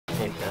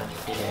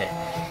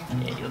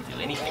Yeah, you'll do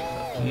anything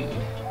for food.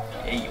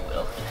 Yeah, you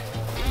will.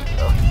 There you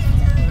go.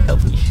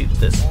 Help me shoot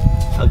this.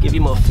 I'll give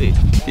you more food.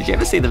 Did you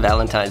ever see the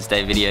Valentine's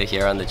Day video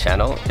here on the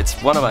channel? It's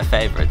one of my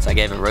favorites. I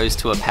gave a rose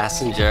to a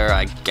passenger.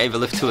 I gave a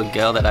lift to a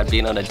girl that I'd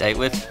been on a date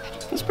with.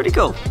 It was pretty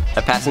cool.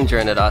 A passenger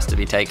had asked to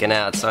be taken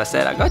out, so I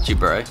said, I got you,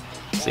 bro.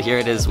 So here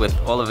it is with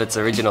all of its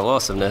original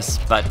awesomeness,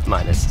 but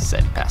minus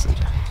said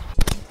passenger.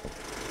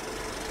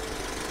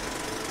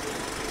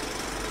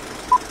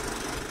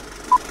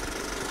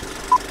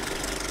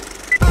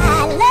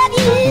 I love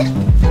you,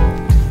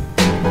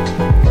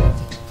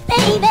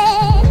 baby,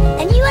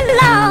 and you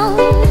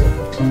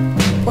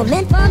alone were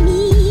meant for me.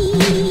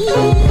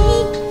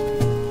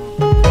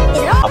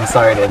 I'm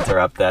sorry to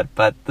interrupt that,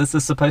 but this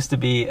is supposed to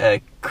be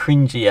a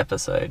cringy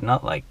episode,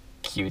 not like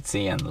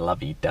cutesy and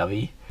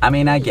lovey-dovey. I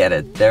mean, I get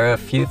it. There are a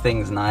few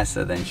things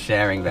nicer than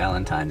sharing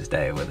Valentine's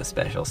Day with a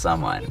special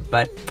someone,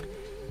 but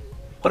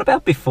what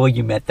about before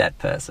you met that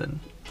person?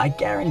 I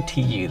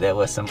guarantee you there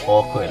were some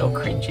awkward or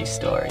cringy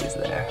stories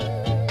there.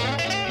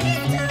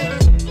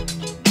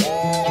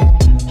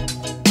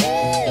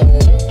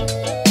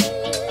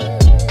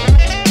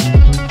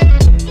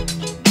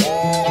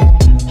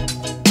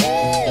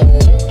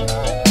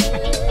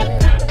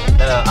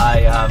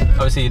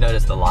 Obviously you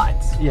noticed the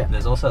lights. Yeah.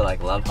 There's also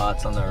like love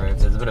hearts on the roof.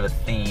 There's a bit of a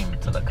theme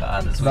to the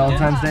car this weekend.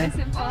 Valentine's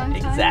Day?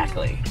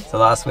 Exactly. So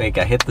last week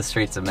I hit the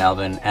streets of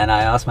Melbourne and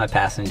I asked my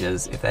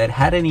passengers if they'd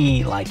had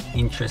any like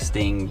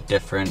interesting,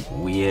 different,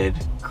 weird,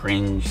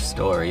 cringe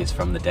stories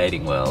from the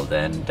dating world,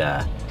 and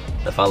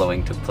the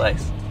following took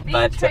place. Me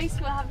and Trace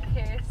will have a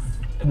kiss.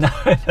 No,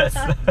 that's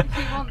If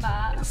you want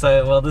that.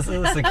 So, well, this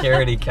is a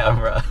security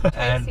camera,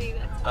 and see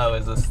that. oh,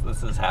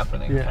 this is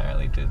happening Yeah.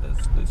 apparently too.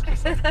 This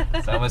kissing.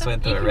 So I almost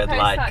went through You a can red post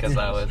light that because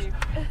to I was.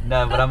 YouTube.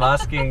 No, but I'm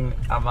asking.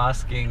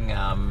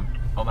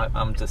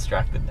 I'm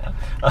distracted now.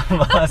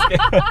 I'm asking.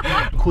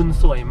 คุณ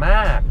สวยม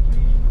าก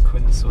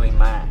Kun sui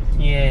ma.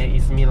 Yeah,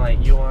 it's mean like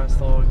you are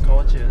so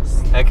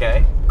gorgeous.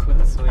 Okay. Kun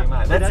sui ma.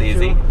 That's That's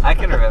easy. true. I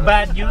can remember.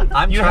 But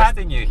I'm you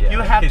trusting you here. you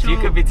have because you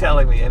to- could be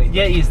telling me anything.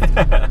 Yeah, it's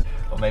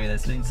Or maybe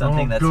there's been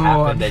something Oh, that's God.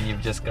 happened and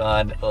you've just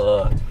gone,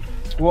 ugh.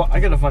 well, I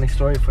got a funny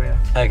story for you.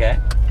 Okay.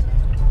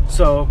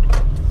 So,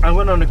 I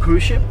went on a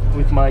cruise ship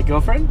with my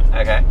girlfriend.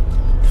 Okay.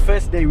 The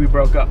first day we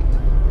broke up.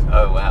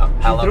 Oh wow.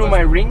 How She long threw was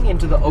my it? ring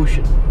into the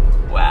ocean.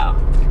 Wow.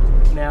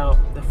 Now,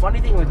 the funny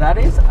thing with that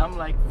is, I'm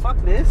like, fuck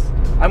this,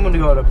 I'm gonna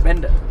go to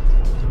Bender.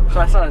 So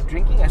I started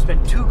drinking, I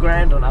spent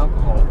 $2,000 on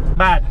alcohol.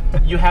 But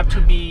you have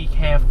to be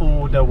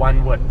careful the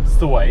one word,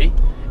 สวย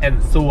and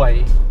สวย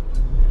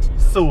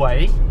สวย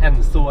and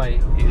สวย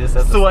You just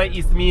said สวย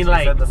is mean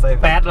like said the same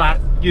thing. bad luck,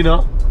 you know?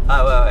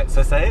 Oh wait. So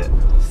say it.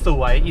 ส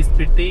วย is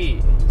pretty.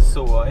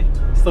 Soy.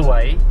 สว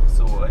ย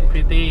Soy.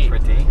 pretty.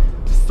 Pretty.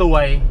 สว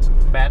ย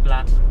bad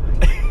luck.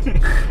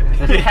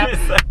 You have,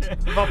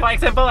 for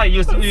example, like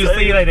you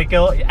see like the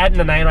girl at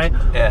the night, right?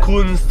 Yeah. คุ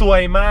ณสว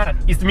ยมาก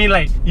it mean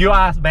like you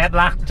are bad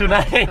luck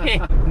tonight.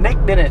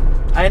 Next minute,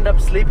 I end up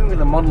sleeping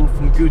with a model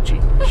from Gucci.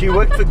 She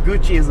worked for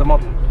Gucci as a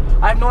model.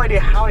 I have no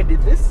idea how I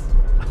did this,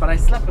 but I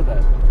slept with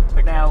her.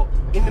 Now,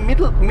 in the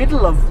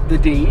middle of the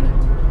deed,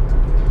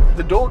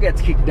 the door gets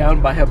kicked down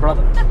by her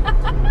brother.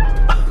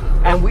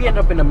 And we end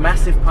up in a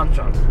massive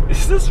punch-on.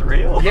 Is this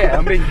real? Yeah,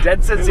 I'm being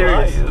dead set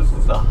serious. This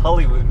is a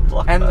Hollywood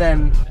blockbuster. And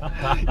then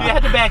you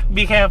have to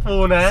be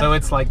careful, nah. So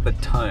it's like the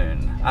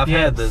tone. I've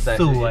Yeah, heard this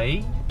actually. สวย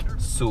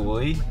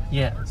Soy.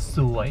 Yeah, ส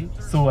วย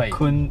สวย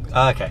Kun.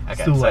 Okay.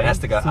 So it has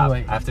to go up. Soy.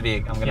 I have to be. I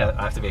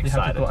have to be You have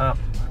excited. to go up.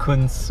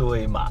 Kun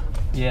soy ma.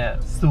 Yeah,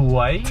 สว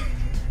ย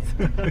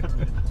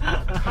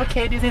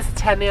Okay, this is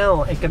channel.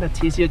 I'm gonna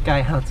teach you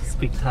guys how to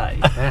speak Thai.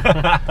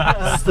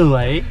 สว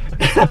ย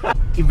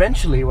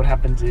Eventually, what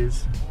happens is,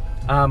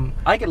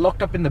 I get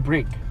locked up in the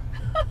brig.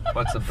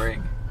 What's the brig?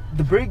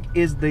 The brig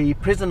is the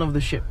prison of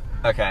the ship,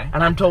 Okay. and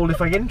I'm told if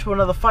I get into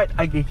another fight,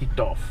 I get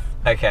kicked off.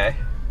 Okay.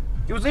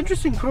 It was an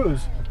interesting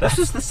cruise. This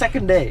is the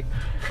second day.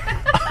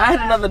 I had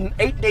another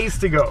 8 days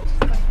to go.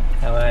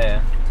 How are you?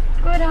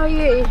 Good, how are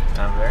you?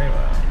 I'm very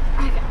well.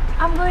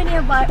 I'm going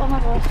nearby. Oh my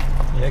gosh.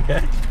 You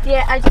okay?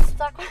 Yeah, I just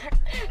stuck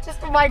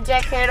my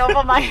jacket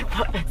over my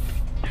butt.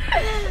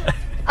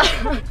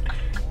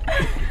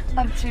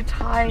 I'm too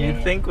tired.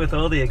 You'd think with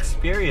all the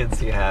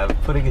experience you have,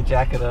 putting a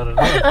jacket on and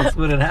off, this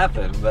wouldn't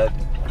happen, but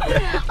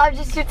I'm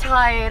just too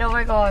tired. Oh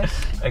my gosh.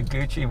 a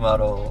Gucci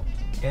model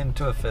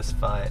into a fist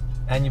fight,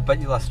 but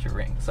you lost your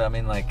ring. So I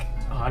mean, like,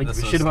 Oh, I didn't this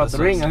give a was- shit about this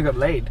the ring. was- I got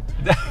laid.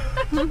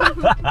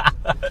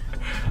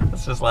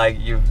 It's just like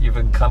you've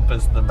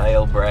encompassed the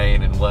male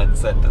brain in one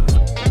sentence.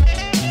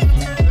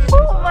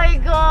 Oh my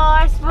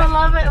gosh,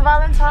 beloved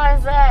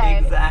Valentine's Day.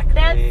 Exactly.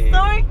 That's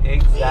so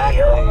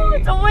Exactly.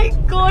 cute. Oh my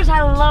gosh,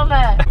 I love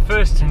it.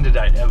 First Tinder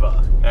date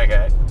ever.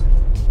 Okay.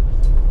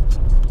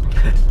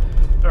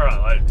 Alright,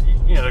 like,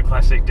 you know, the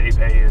classic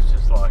DP is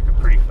just like a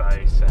pretty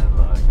face and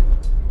like,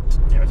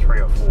 you know, 3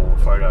 or 4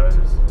 photos.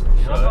 You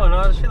know, Sure. oh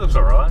no, she looks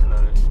alright. In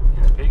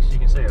the pics, you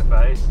can see her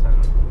face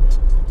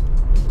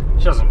and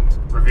she doesn't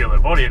reveal her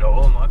body at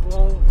all. I'm like,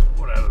 well,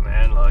 what whatever,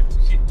 man. Like,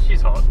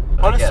 she's hot.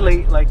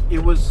 Honestly, like it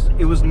was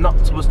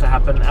not supposed to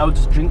happen. I was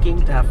just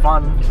drinking to have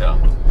fun. Sure.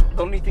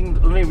 The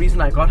only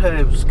reason I got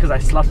her was because I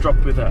slut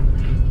dropped with her.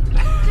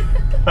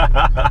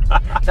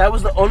 That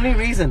was the only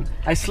reason.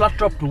 I slut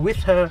dropped with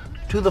her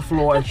to the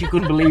floor, and she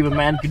couldn't believe a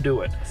man could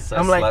do it. So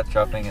I'm slut like,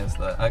 dropping is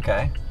the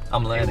okay.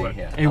 I'm learning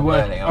here. it I'm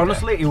worked. learning, okay.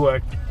 Honestly, it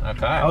worked.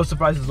 Okay. I was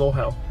surprised as all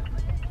hell.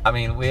 I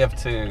mean, we have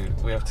two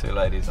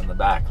ladies in the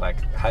back. Like,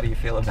 how do you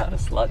feel about a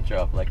slut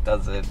drop? Like,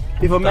 does it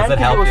If a man does it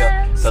can help do a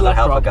you? Does it slut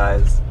help a drop,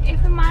 guys?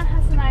 If a man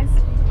has a nice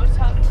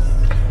buttocks,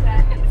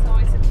 then it's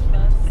always a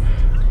plus.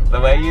 The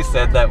way you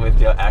said that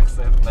with your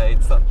accent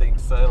made something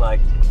so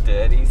like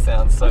dirty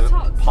sound so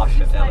Buttocks, posh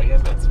and it's like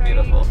elegant. It's very-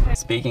 beautiful.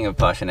 Speaking of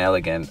posh and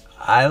elegant,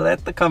 I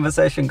let the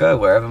conversation go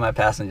wherever my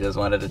passengers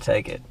wanted to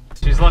take it.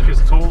 She's like as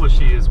tall as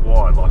she is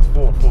wide, like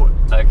 4 foot.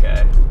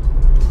 Okay.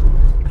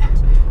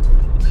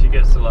 She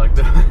gets to like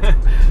the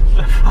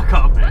fuck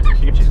up, man.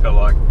 She's got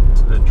like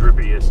the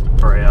drippiest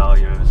brow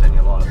you've ever seen in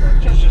your life.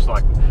 Like, she's just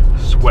like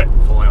sweat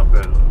falling off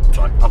her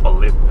like upper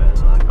lip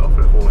and like off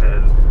her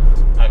forehead.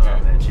 Okay.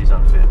 Man, she's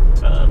unfit.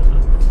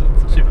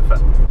 Super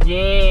fat.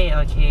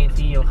 yeah, okay,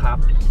 see you,ครับ.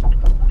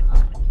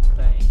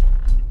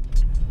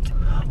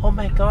 Oh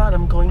my god,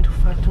 I'm going to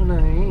fuck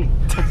tonight.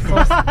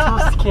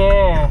 so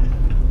scared.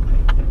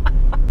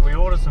 We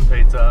order some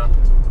pizza.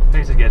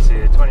 Pizza gets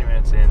here 20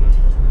 minutes in.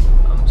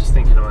 I'm just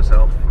thinking to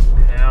myself,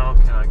 how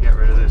can I get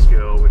rid of this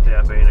girl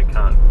without being a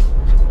cunt?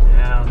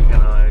 How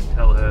can I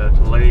tell her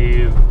to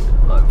leave?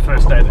 Like,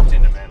 first day of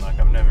Tinder, man. Like,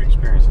 I've never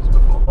experienced this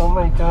before. Oh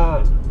my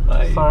god.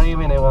 Like, Sorry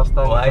when I was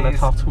done. why I'm gonna you-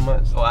 talk too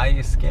much. why are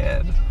you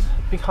scared?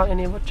 Because I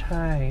never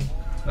tried.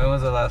 When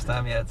was the last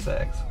time you had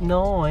sex?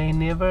 No, I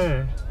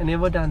never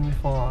done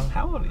before.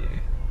 How old are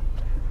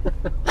you?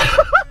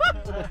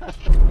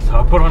 So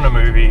I put on a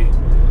movie,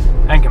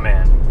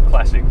 Anchorman,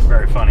 classic,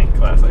 very funny.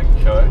 Classic.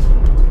 Sure.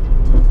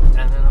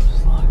 And then I'm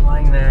just like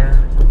laying there.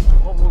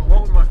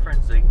 What would my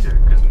friend Zeke do?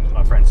 Because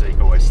my friend Zeke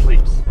always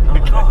sleeps. And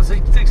I'm like, oh,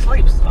 Zeke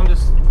sleeps. I'm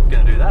just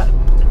gonna do that.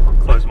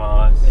 Close my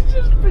eyes.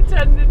 Just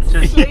pretended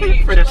to Just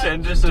sleep.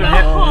 pretend just The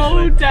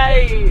whole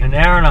day. An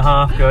hour and a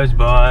half goes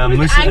by. I'm With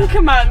listening.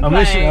 Anchorman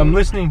I'm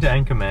listening to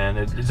Anchorman.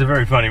 It's a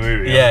very funny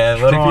movie. Yeah.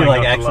 I'm What if you trying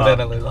like not to laugh.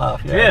 accidentally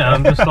laugh? Yeah,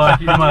 I'm just like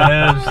in my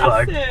head, just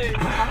like.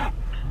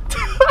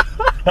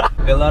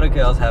 A lot of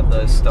girls have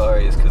those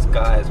stories because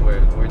guys, we're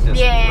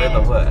Yeah.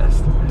 the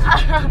worst.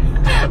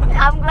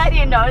 I'm glad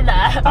you know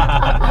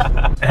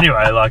that.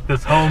 Anyway, like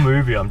this whole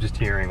movie, I'm just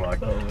hearing like,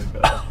 Oh my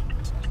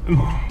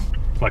god.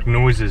 like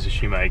noises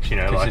she makes. You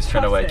know, She's like just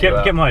trying to wake you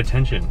up. get my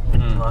attention.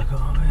 Mm. Like,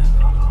 oh man,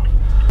 fuck off.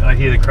 I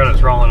hear the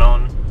credits rolling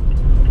on,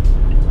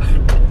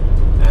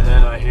 and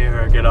then I hear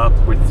her get up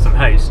with some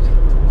haste.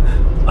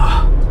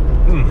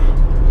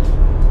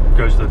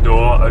 Goes to the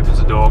door, opens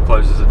the door,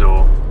 closes the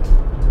door,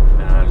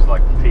 and I just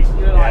like peek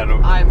You're like, out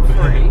of I'm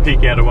free.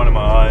 peek out of one of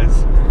my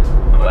eyes.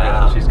 Oh my Wow.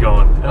 God, she's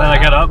gone. And then I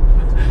get up,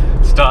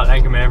 start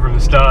Anchorman from the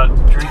start,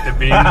 drink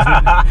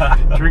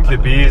the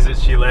beers that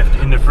she left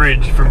in the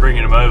fridge from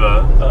bringing them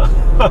over,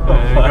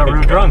 and got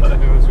real drunk.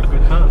 It was a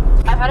good time.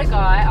 I've had a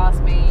guy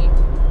ask me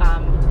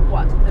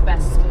what the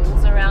best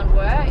schools around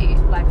were,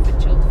 like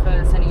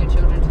for sending your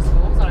children to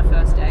schools on a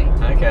first date.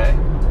 Okay.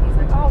 He's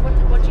like, oh,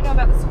 what do you know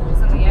about the schools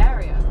in the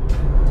area?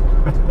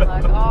 I'm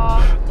like, oh,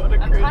 What a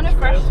I'm kind of cringe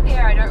fresh man. to the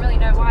area, I don't really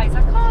know why. He's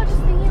like, oh, just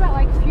thinking about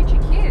like future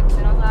kids.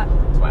 And I was like,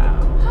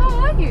 Wow. how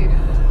are you?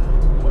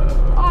 Whoa.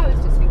 Oh, I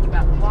was just thinking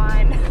about the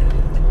wine.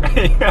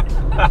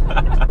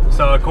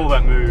 So I call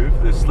that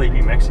move the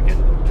sleepy Mexican.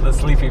 The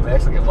sleepy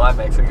Mexican. Why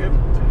Mexican?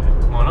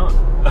 Why not?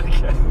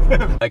 Okay.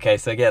 Okay,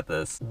 so get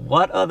this.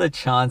 What are the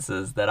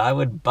chances that I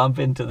would bump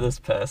into this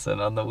person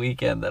on the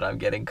weekend that I'm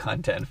getting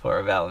content for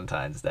a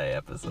Valentine's Day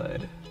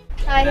episode?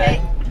 I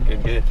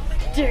hate. Good.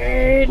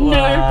 Dude,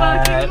 no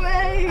What? fucking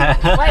way.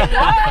 Wait,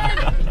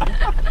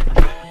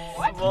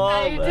 what? What?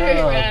 How you doing,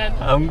 man?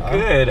 I'm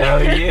good. How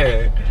are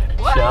you?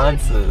 What?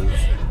 Chances.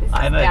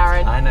 I know.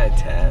 Darren. I know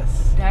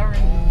Tess.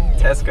 Darren.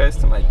 Tess goes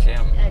to my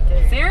gym.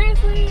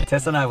 Seriously?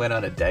 Tess and I went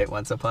on a date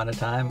once upon a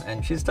time,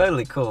 and she's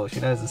totally cool.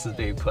 She knows this is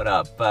being put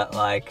up, but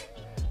like,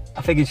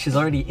 I figured she's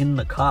already in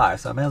the car,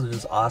 so I may as well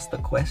just ask the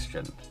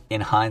question.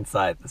 In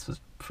hindsight, this was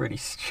pretty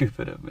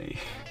stupid of me.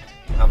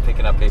 I'm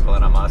picking up people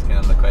and I'm asking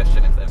them the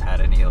question if they've had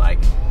any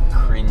like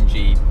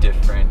cringy,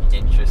 different,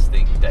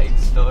 interesting date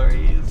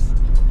stories,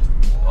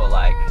 or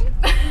like.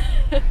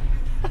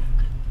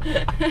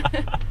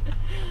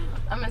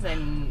 I'm gonna say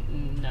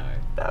no.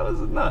 That was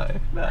no.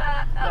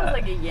 That was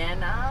like a yeah,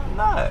 nah.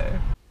 No.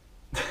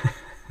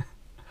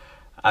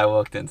 I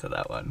walked into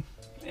that one.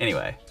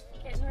 Anyway.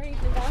 Getting ready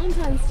for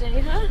Valentine's Day,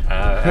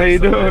 huh? How you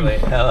doing? Absolutely.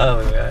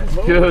 Hello, guys.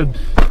 Good.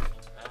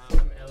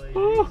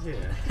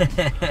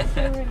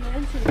 So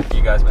romantic.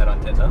 You guys met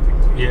on Tinder?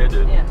 Yeah,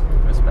 dude.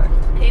 Yeah. Respect.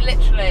 He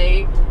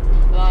literally,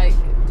 like,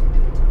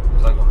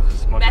 It's like, oh, this is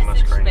smudging my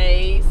messaged screen.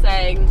 me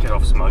saying, Get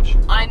off, smudge.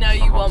 I know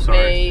you Oh, want sorry.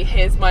 me,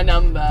 here's my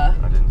number.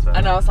 I didn't say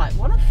And I was like,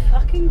 what a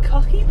fucking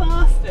cocky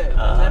bastard.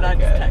 And then I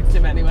just okay. texted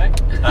him anyway.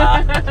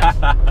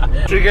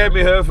 She gave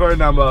me her phone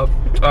number.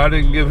 I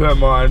didn't give her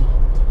mine.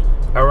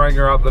 I rang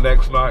her up the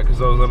next night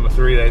because I was on a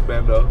 3-day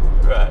bender.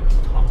 Right.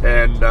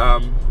 And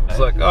it's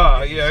like,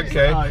 oh yeah,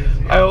 okay.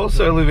 I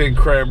also live in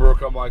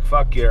Cranbrook. I'm like,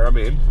 fuck yeah, I'm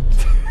in.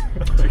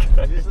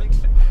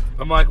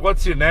 I'm like,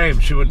 what's your name?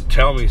 She wouldn't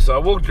tell me, so I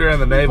walked around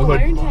the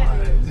neighborhood.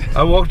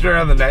 I walked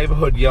around the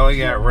neighborhood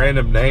yelling out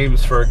random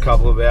names for a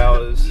couple of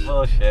hours.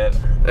 Bullshit.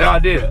 Yeah, I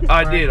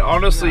did,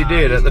 honestly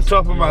did, at the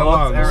top of my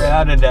lungs.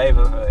 Around a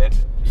neighborhood.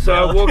 So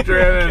I walked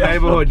around the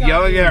neighborhood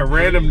yelling out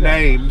random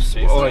names.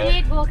 You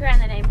did walk around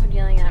the neighborhood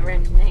yelling out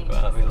random names.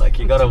 Well, I mean, like,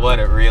 you gotta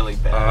want it really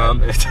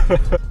bad.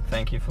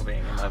 Thank you for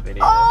being in my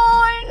video.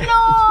 Oh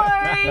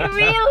no,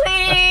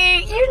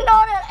 really? You're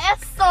not an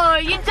SO,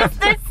 you're just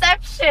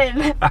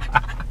deception.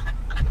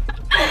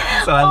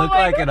 So I look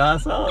like an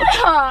asshole?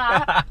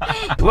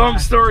 Long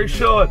story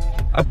short,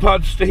 I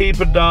punched a heap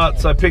of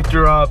darts, I picked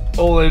her up,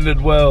 all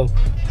ended well.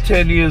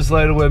 10 years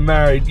later we're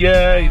married.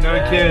 Yay,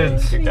 no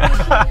kids.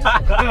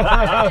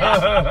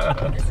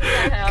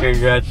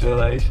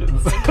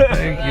 Congratulations.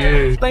 Thank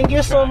you. Thank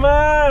you so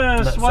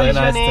much. That's What so is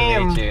nice your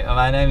name? to meet you.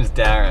 My name's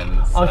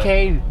Darren. So.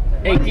 Okay.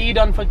 Hey,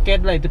 don't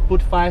forget like to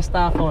put 5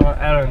 stars for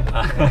Aaron.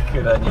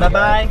 Good on you. Bye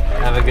bye.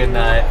 Have a good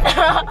night.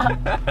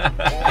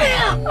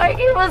 Like,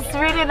 it was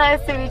really nice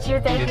to meet you.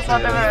 Thank you for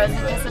the rose.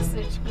 You're just a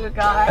such good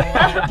guy.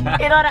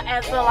 You're not an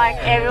asshole like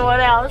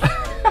everyone else.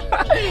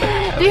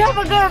 Do you have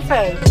a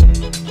girlfriend?